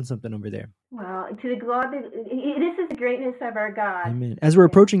really doing something over there. Well, to the glory, this is the greatness of our God. Amen. As we're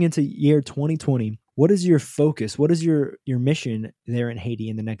approaching into year 2020, what is your focus? What is your mission there in Haiti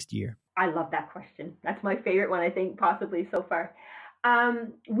in the next year? I love that question. That's my favorite one, I think, possibly so far.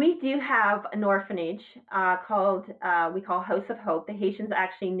 We do have an orphanage called, we call House of Hope. The Haitians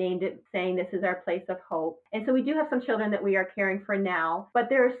actually named it, saying this is our place of hope. And so we do have some children that we are caring for now, but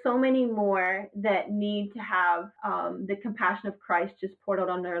there are so many more that need to have the compassion of Christ just poured out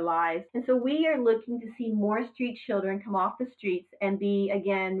on their lives. And so we are looking to see more street children come off the streets and be,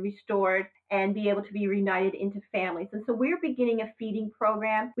 again, restored and be able to be reunited into families. And so we're beginning a feeding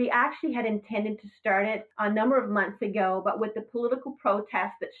program. We actually had intended to start it a number of months ago, but with the political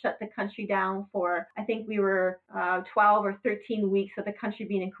protests that shut the country down for, I think we were 12 or 13 weeks of the country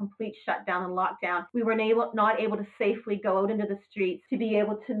being in complete shutdown and lockdown, we were not able to safely go out into the streets to be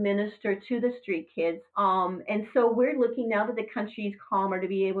able to minister to the street kids. And so we're looking, now that the country is calmer, to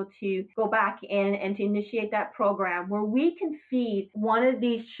be able to go back in and to initiate that program where we can feed one of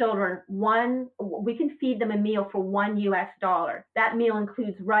these children we can feed them a meal for $1 US. That meal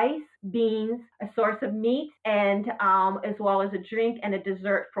includes rice, beans, a source of meat, and as well as a drink and a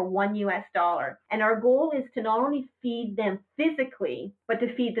dessert for $1 US. And our goal is to not only feed them physically, but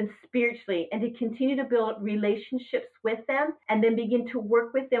to feed them spiritually, and to continue to build relationships with them, and then begin to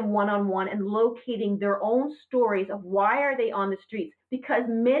work with them one-on-one and locating their own stories of why are they on the streets. Because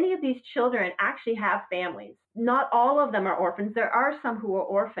many of these children actually have families. Not all of them are orphans. There are some who are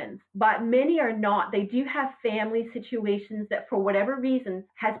orphans, but many are not. They do have family situations that, for whatever reason,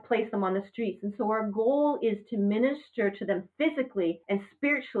 has placed them on the streets. And so our goal is to minister to them physically and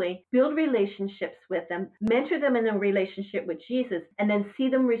spiritually, build relationships with them, mentor them in a relationship with Jesus, and then see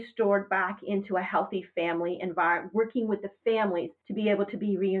them restored back into a healthy family environment, working with the families to be able to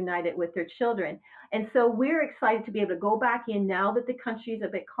be reunited with their children. And so we're excited to be able to go back in, now that the country is a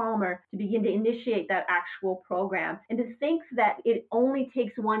bit calmer, to begin to initiate that actual program. And to think that it only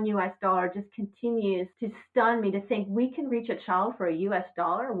takes $1 US just continues to stun me, to think we can reach a child for $1 US.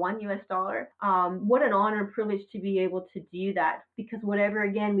 What an honor and privilege to be able to do that, because whatever,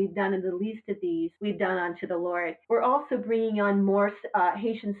 again, we've done in the least of these, we've done unto the Lord. We're also bringing on more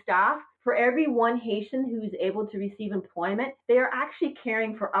Haitian staff. For every one Haitian who's able to receive employment, they are actually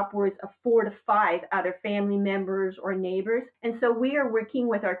caring for upwards of 4 to 5 other family members or neighbors. And so we are working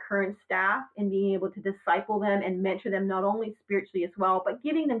with our current staff and being able to disciple them and mentor them, not only spiritually as well, but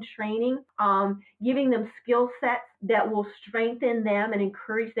giving them training, giving them skill sets that will strengthen them and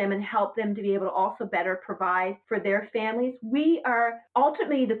encourage them and help them to be able to also better provide for their families. We are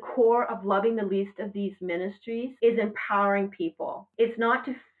ultimately, the core of Loving the Least of these ministries is empowering people. It's not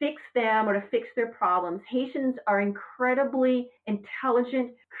to fix them or to fix their problems. Haitians are incredibly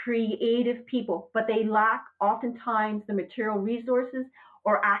intelligent, creative people, but they lack oftentimes the material resources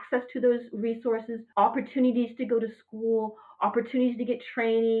or access to those resources, opportunities to go to school, opportunities to get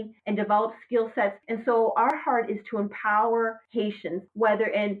training and develop skill sets. And so our heart is to empower Haitians, whether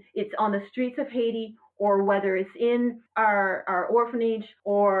it's on the streets of Haiti, or whether it's in our orphanage,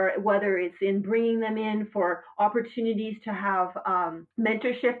 or whether it's in bringing them in for opportunities to have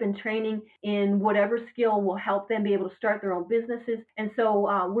mentorship and training in whatever skill will help them be able to start their own businesses. And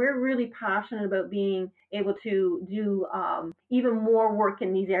so we're really passionate about being able to do even more work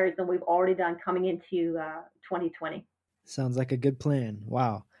in these areas than we've already done coming into 2020. Sounds like a good plan.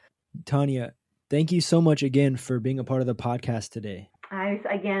 Wow. Tanya, thank you so much again for being a part of the podcast today.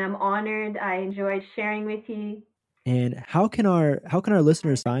 I'm honored. I enjoyed sharing with you. And how can our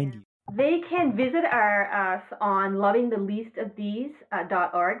listeners find you? They can visit us on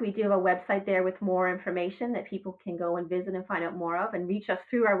lovingtheleastofthese.org. We do have a website there with more information that people can go and visit and find out more of, and reach us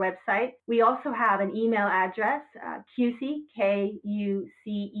through our website. We also have an email address, QCEY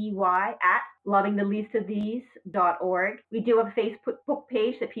lovingtheleastofthese.org. We do have a Facebook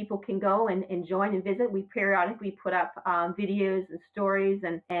page that people can go and join and visit. We periodically put up videos and stories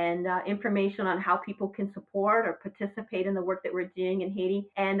and information on how people can support or participate in the work that we're doing in Haiti.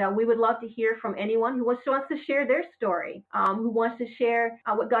 And we would love to hear from anyone who wants to share their story, who wants to share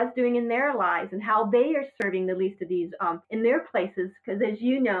what God's doing in their lives and how they are serving the least of these in their places. Because as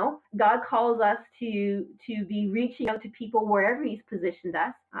you know, God calls us to be reaching out to people wherever He's positioned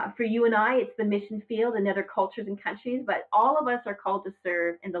us. For you and I, it's the mission field in other cultures and countries, but all of us are called to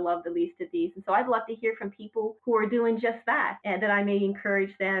serve and to love the least of these. And so I'd love to hear from people who are doing just that, and that I may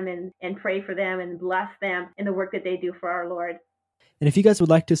encourage them and pray for them and bless them in the work that they do for our Lord. And if you guys would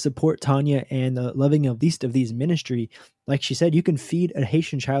like to support Tanya and the Loving of Least of These ministry, like she said, you can feed a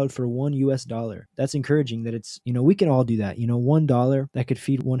Haitian child for $1. That's encouraging that it's, we can all do that. $1 that could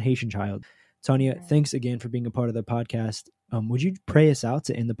feed one Haitian child. Tanya, thanks again for being a part of the podcast. Would you pray us out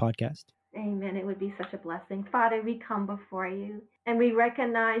to end the podcast? Amen. It would be such a blessing. Father, we come before you and we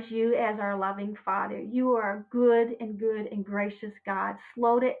recognize you as our loving Father. You are a good and gracious God,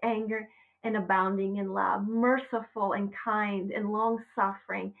 slow to anger and abounding in love, merciful and kind and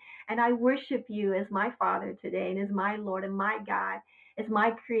long-suffering. And I worship you as my Father today and as my Lord and my God, as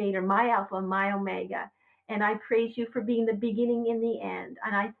my Creator, my Alpha and my Omega. And I praise you for being the beginning and the end.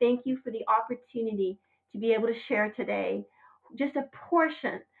 And I thank you for the opportunity to be able to share today just a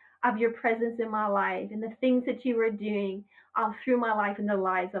portion of your presence in my life and the things that you are doing through my life and the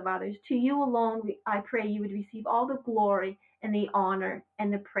lives of others. To you alone, I pray you would receive all the glory and the honor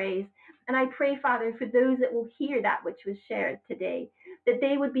and the praise. And I pray, Father, for those that will hear that which was shared today, that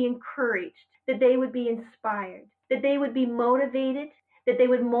they would be encouraged, that they would be inspired, that they would be motivated, that they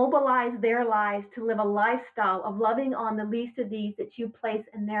would mobilize their lives to live a lifestyle of loving on the least of these that you place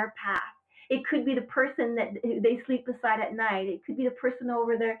in their path. It could be the person that they sleep beside at night. It could be the person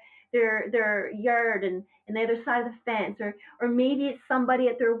over their yard and the other side of the fence, or maybe it's somebody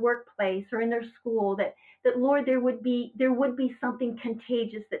at their workplace or in their school that Lord, there would be something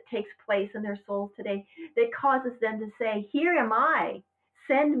contagious that takes place in their souls today that causes them to say, here am I,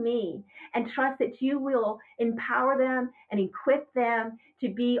 send me, and trust that you will empower them and equip them to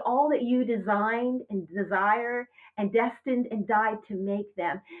be all that you designed and desire and destined and died to make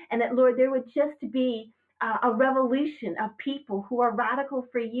them. And that, Lord, there would just be a revolution of people who are radical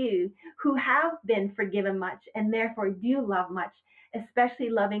for you, who have been forgiven much and therefore do love much, especially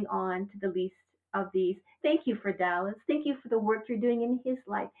loving on to the least of these. Thank you for Dallas. Thank you for the work you're doing in his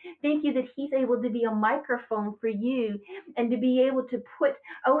life. Thank you that he's able to be a microphone for you and to be able to put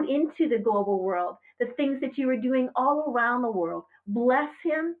out into the global world the things that you are doing all around the world. Bless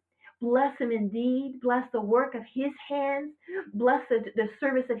him. Bless him indeed. Bless the work of his hands. Bless the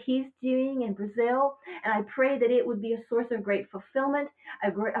service that he's doing in Brazil. And I pray that it would be a source of great fulfillment,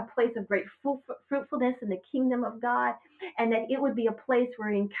 a place of great fruitfulness in the kingdom of God, and that it would be a place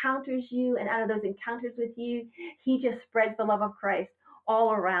where he encounters you, and out of those encounters with you, he just spreads the love of Christ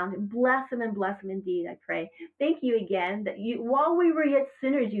all around. And bless him indeed, I pray. Thank you again that you, while we were yet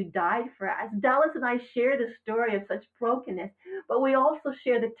sinners, you died for us. Dallas and I share the story of such brokenness, but we also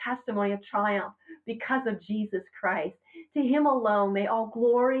share the testimony of triumph because of Jesus Christ. To him alone may all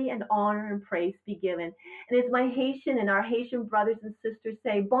glory and honor and praise be given. And as my Haitian and our Haitian brothers and sisters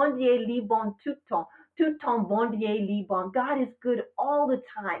say, bon Dieu li bon tout temps bon Dieu li bon. God is good all the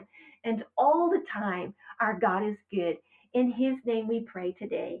time, and all the time our God is good. In his name we pray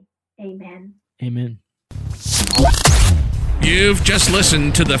today. Amen. Amen. You've just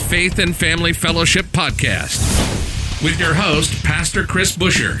listened to the Faith and Family Fellowship Podcast with your host, Pastor Chris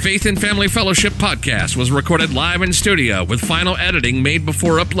Busher. Faith and Family Fellowship Podcast was recorded live in studio with final editing made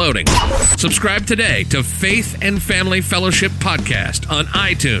before uploading. Subscribe today to Faith and Family Fellowship Podcast on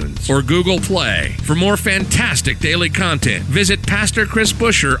iTunes or Google Play. For more fantastic daily content, visit Pastor Chris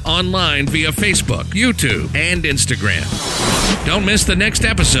Busher online via Facebook, YouTube, and Instagram. Don't miss the next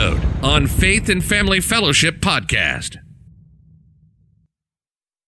episode on Faith and Family Fellowship Podcast.